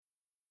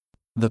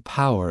The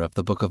Power of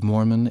the Book of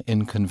Mormon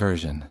in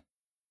Conversion.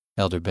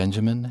 Elder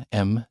Benjamin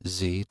M.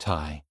 Z.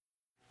 Ty.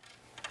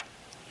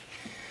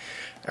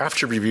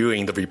 After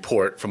reviewing the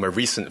report from a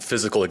recent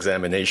physical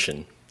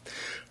examination,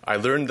 I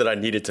learned that I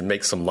needed to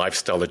make some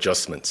lifestyle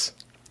adjustments.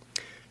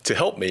 To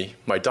help me,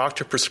 my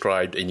doctor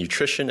prescribed a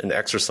nutrition and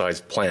exercise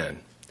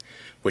plan,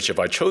 which if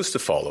I chose to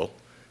follow,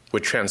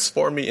 would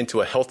transform me into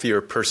a healthier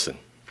person.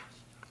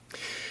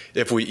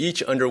 If we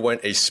each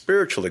underwent a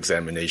spiritual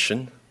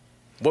examination,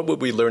 what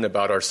would we learn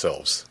about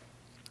ourselves?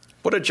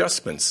 What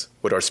adjustments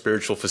would our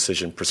spiritual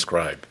physician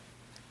prescribe?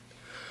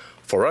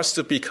 For us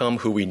to become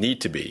who we need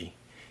to be,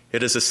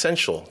 it is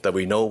essential that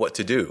we know what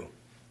to do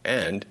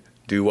and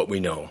do what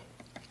we know.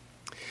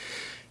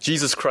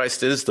 Jesus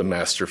Christ is the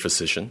master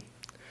physician.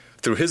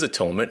 Through his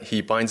atonement, he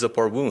binds up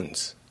our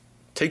wounds,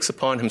 takes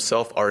upon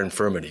himself our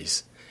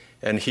infirmities,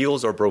 and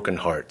heals our broken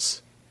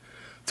hearts.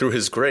 Through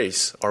his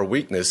grace, our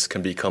weakness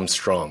can become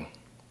strong.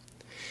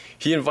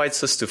 He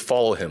invites us to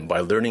follow him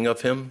by learning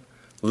of him,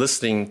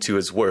 listening to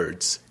his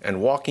words,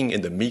 and walking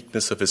in the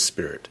meekness of his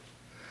Spirit.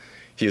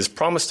 He has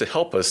promised to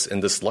help us in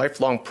this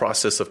lifelong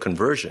process of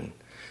conversion,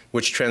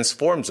 which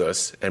transforms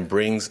us and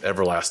brings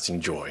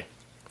everlasting joy.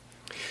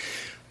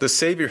 The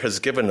Savior has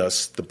given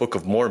us the Book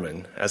of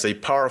Mormon as a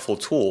powerful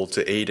tool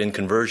to aid in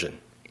conversion.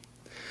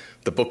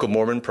 The Book of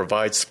Mormon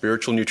provides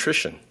spiritual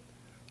nutrition,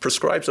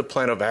 prescribes a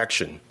plan of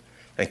action,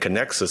 and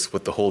connects us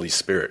with the Holy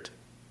Spirit.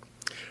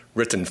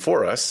 Written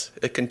for us,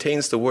 it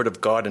contains the Word of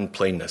God in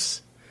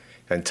plainness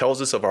and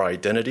tells us of our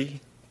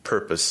identity,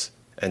 purpose,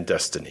 and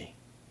destiny.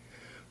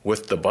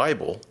 With the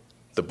Bible,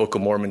 the Book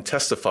of Mormon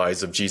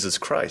testifies of Jesus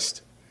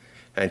Christ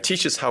and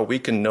teaches how we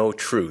can know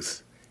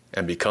truth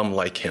and become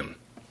like him.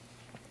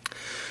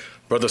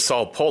 Brother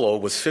Sao Paulo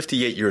was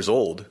 58 years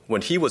old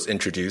when he was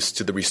introduced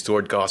to the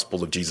restored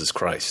gospel of Jesus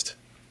Christ.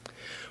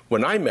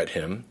 When I met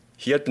him,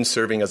 he had been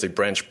serving as a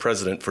branch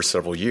president for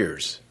several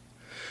years.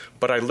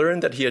 But I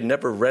learned that he had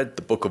never read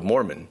the Book of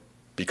Mormon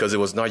because it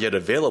was not yet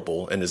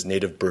available in his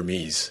native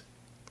Burmese.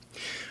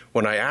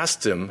 When I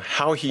asked him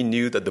how he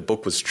knew that the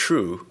book was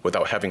true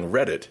without having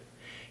read it,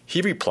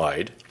 he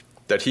replied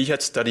that he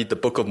had studied the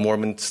Book of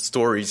Mormon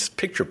stories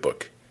picture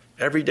book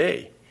every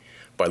day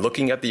by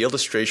looking at the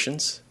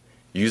illustrations,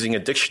 using a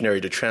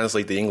dictionary to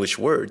translate the English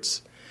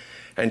words,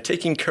 and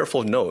taking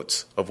careful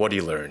notes of what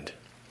he learned.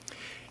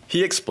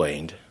 He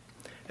explained,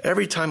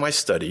 "Every time I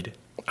studied,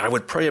 I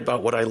would pray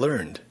about what I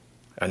learned,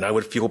 and I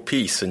would feel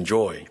peace and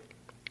joy.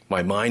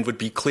 My mind would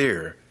be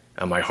clear,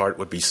 and my heart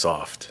would be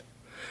soft.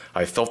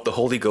 I felt the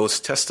Holy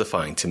Ghost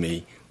testifying to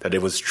me that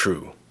it was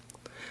true.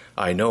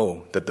 I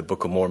know that the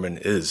Book of Mormon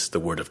is the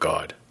Word of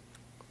God."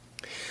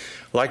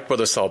 Like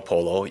Brother Sao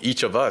Paulo,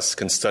 each of us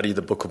can study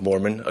the Book of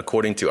Mormon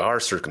according to our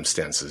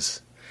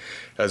circumstances.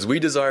 As we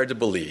desire to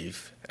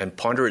believe and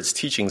ponder its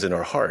teachings in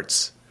our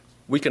hearts,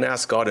 we can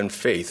ask God in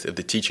faith if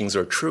the teachings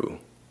are true.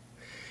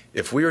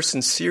 If we are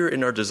sincere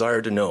in our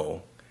desire to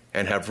know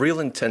and have real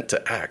intent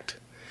to act,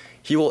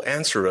 he will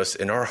answer us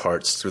in our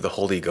hearts through the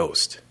Holy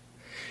Ghost.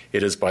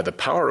 It is by the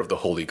power of the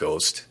Holy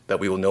Ghost that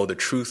we will know the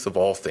truth of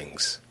all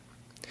things.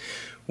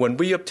 When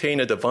we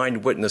obtain a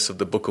divine witness of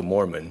the Book of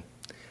Mormon,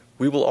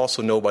 we will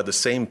also know by the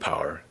same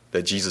power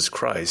that Jesus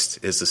Christ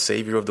is the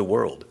Savior of the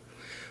world,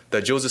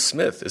 that Joseph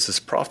Smith is his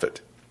prophet,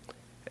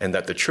 and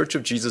that the Church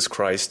of Jesus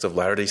Christ of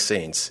Latter-day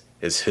Saints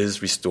is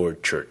his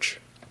restored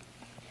church.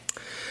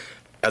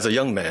 As a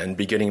young man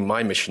beginning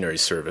my missionary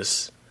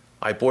service,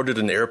 I boarded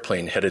an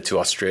airplane headed to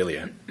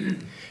Australia.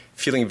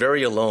 Feeling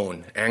very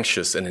alone,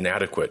 anxious, and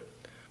inadequate,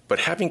 but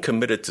having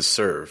committed to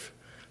serve,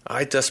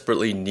 I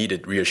desperately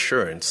needed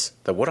reassurance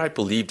that what I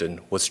believed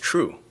in was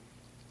true.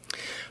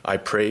 I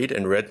prayed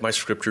and read my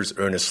scriptures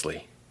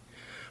earnestly.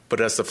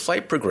 But as the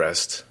flight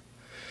progressed,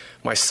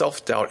 my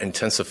self-doubt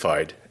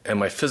intensified and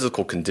my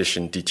physical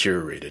condition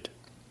deteriorated.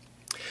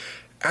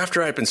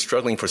 After I had been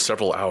struggling for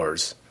several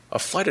hours, a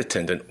flight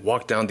attendant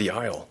walked down the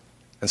aisle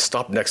and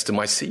stopped next to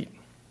my seat.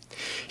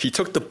 He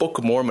took the Book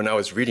of Mormon I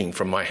was reading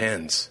from my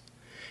hands.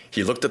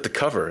 He looked at the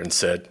cover and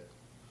said,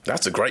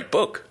 "That's a great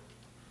book,"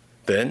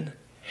 then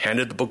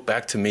handed the book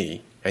back to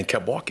me and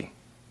kept walking.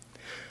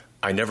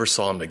 I never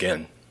saw him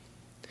again.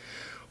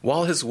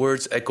 While his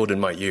words echoed in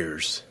my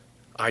ears,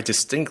 I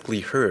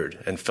distinctly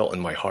heard and felt in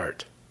my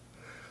heart,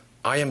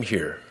 "I am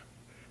here,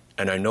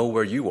 and I know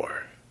where you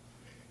are.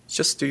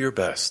 Just do your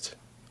best,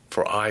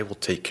 for I will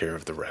take care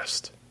of the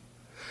rest."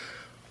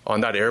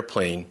 On that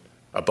airplane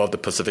above the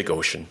Pacific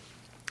Ocean,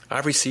 I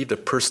received a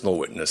personal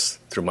witness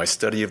through my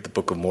study of the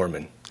Book of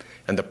Mormon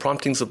and the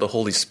promptings of the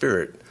Holy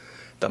Spirit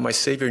that my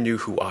Savior knew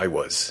who I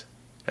was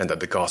and that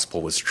the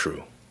gospel was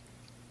true.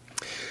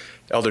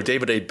 Elder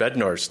David A.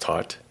 Bednarz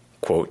taught,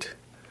 quote,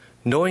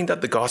 "Knowing that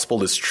the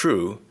gospel is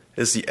true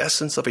is the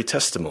essence of a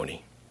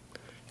testimony.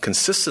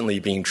 Consistently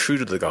being true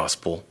to the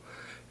gospel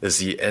is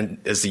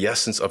the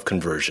essence of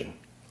conversion,"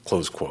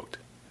 close quote.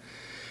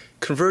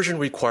 Conversion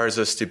requires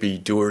us to be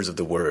doers of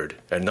the word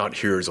and not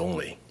hearers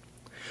only.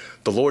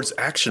 The Lord's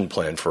action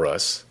plan for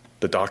us,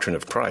 the doctrine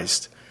of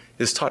Christ,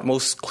 is taught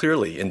most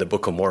clearly in the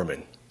Book of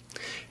Mormon.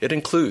 It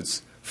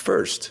includes,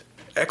 first,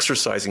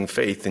 exercising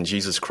faith in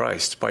Jesus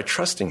Christ by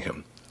trusting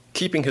him,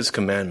 keeping his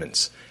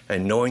commandments,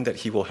 and knowing that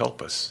he will help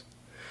us.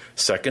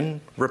 Second,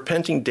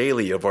 repenting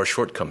daily of our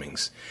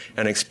shortcomings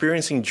and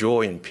experiencing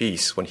joy and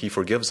peace when he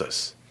forgives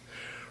us.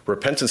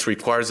 Repentance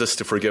requires us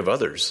to forgive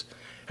others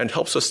and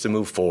helps us to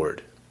move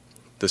forward.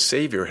 The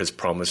Savior has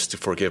promised to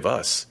forgive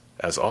us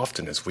as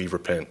often as we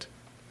repent.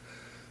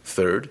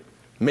 Third,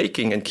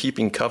 making and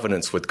keeping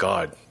covenants with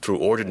God through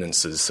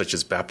ordinances such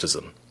as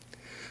baptism.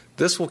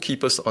 This will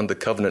keep us on the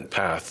covenant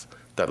path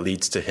that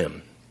leads to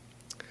him.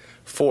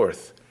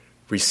 Fourth,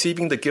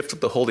 receiving the gift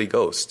of the Holy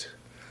Ghost.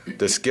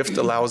 This gift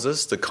allows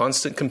us the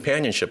constant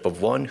companionship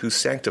of one who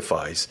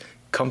sanctifies,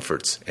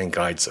 comforts, and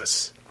guides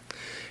us.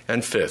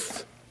 And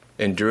fifth,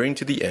 enduring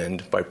to the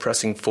end by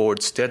pressing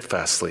forward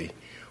steadfastly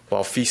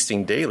while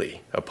feasting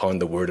daily upon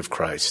the word of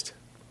Christ.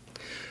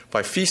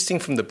 By feasting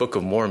from the Book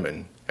of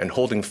Mormon and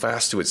holding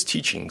fast to its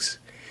teachings,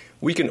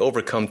 we can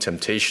overcome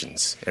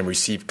temptations and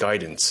receive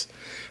guidance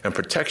and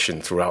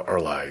protection throughout our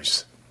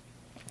lives.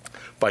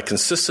 By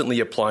consistently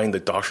applying the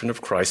doctrine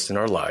of Christ in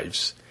our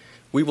lives,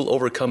 we will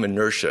overcome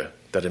inertia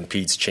that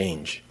impedes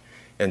change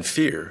and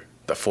fear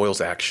that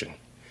foils action.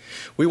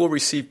 We will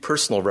receive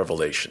personal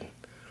revelation,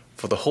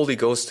 for the Holy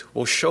Ghost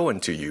will show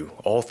unto you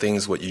all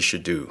things what ye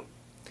should do,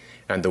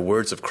 and the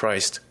words of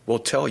Christ will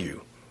tell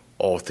you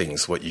all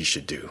things what ye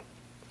should do.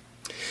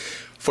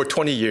 For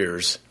 20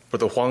 years,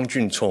 Brother Huang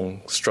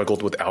Junchong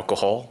struggled with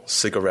alcohol,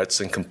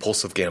 cigarettes, and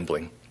compulsive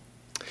gambling.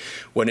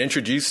 When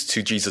introduced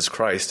to Jesus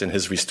Christ and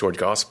his restored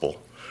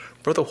gospel,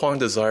 Brother Huang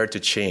desired to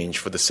change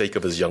for the sake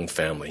of his young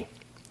family.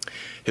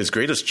 His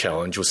greatest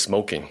challenge was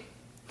smoking.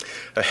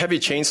 A heavy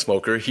chain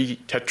smoker, he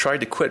had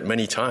tried to quit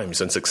many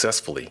times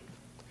unsuccessfully.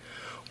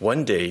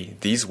 One day,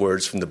 these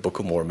words from the Book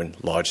of Mormon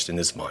lodged in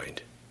his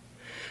mind.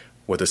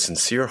 With a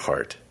sincere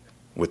heart,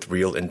 with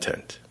real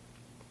intent.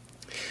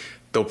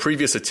 Though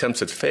previous attempts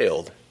had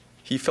failed,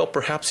 he felt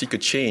perhaps he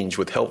could change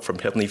with help from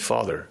Heavenly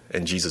Father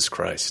and Jesus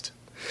Christ.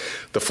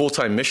 The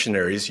full-time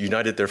missionaries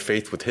united their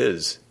faith with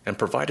his and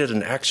provided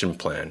an action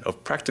plan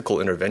of practical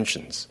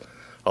interventions,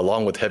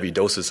 along with heavy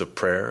doses of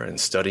prayer and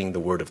studying the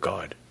Word of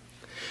God.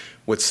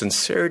 With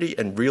sincerity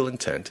and real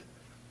intent,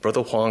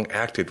 Brother Huang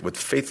acted with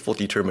faithful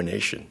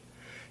determination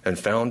and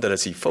found that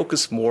as he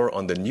focused more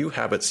on the new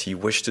habits he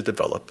wished to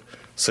develop,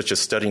 such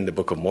as studying the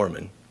Book of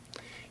Mormon,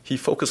 he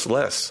focused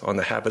less on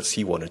the habits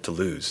he wanted to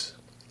lose.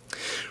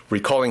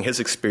 Recalling his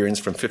experience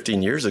from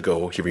 15 years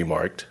ago, he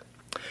remarked,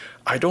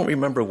 "I don't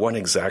remember when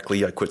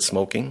exactly I quit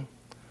smoking,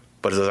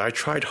 but as I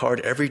tried hard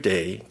every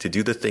day to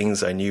do the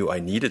things I knew I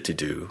needed to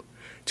do,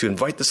 to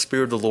invite the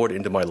Spirit of the Lord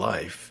into my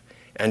life,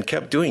 and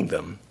kept doing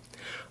them,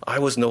 I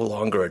was no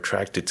longer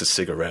attracted to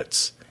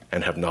cigarettes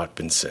and have not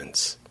been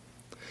since."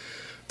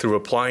 Through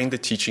applying the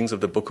teachings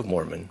of the Book of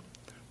Mormon,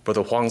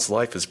 Brother Huang's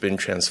life has been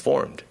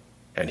transformed,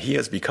 and he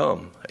has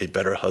become a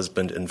better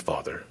husband and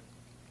father.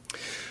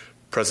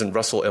 President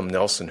Russell M.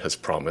 Nelson has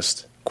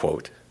promised,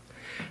 quote,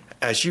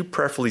 "As you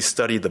prayerfully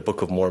study the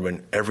Book of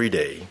Mormon every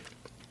day,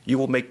 you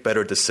will make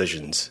better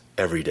decisions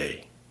every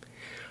day.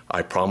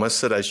 I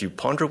promise that as you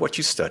ponder what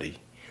you study,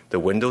 the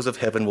windows of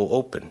heaven will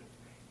open,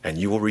 and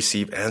you will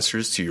receive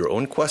answers to your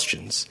own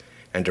questions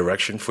and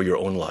direction for your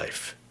own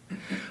life.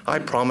 I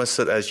promise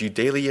that as you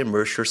daily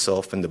immerse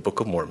yourself in the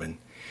Book of Mormon,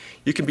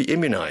 you can be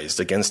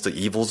immunized against the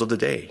evils of the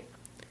day,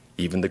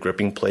 even the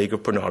gripping plague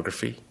of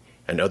pornography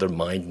and other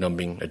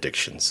mind-numbing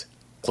addictions."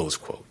 Close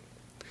quote.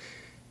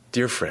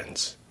 Dear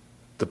friends,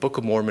 the Book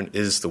of Mormon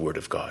is the Word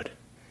of God,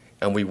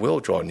 and we will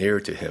draw nearer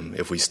to him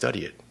if we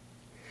study it.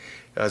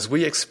 As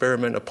we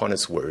experiment upon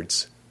its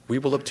words, we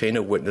will obtain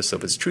a witness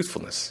of its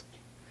truthfulness.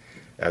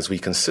 As we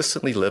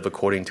consistently live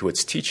according to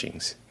its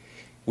teachings,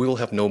 we will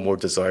have no more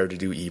desire to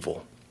do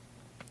evil.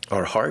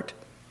 Our heart,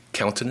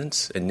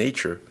 countenance, and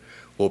nature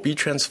will be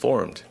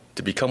transformed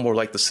to become more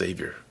like the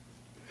Savior.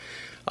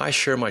 I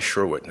share my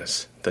sure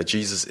witness that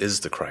Jesus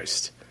is the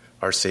Christ,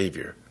 our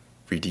Savior,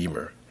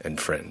 Redeemer, and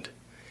friend.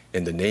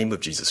 In the name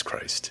of Jesus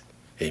Christ,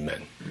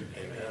 amen.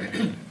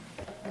 Amen.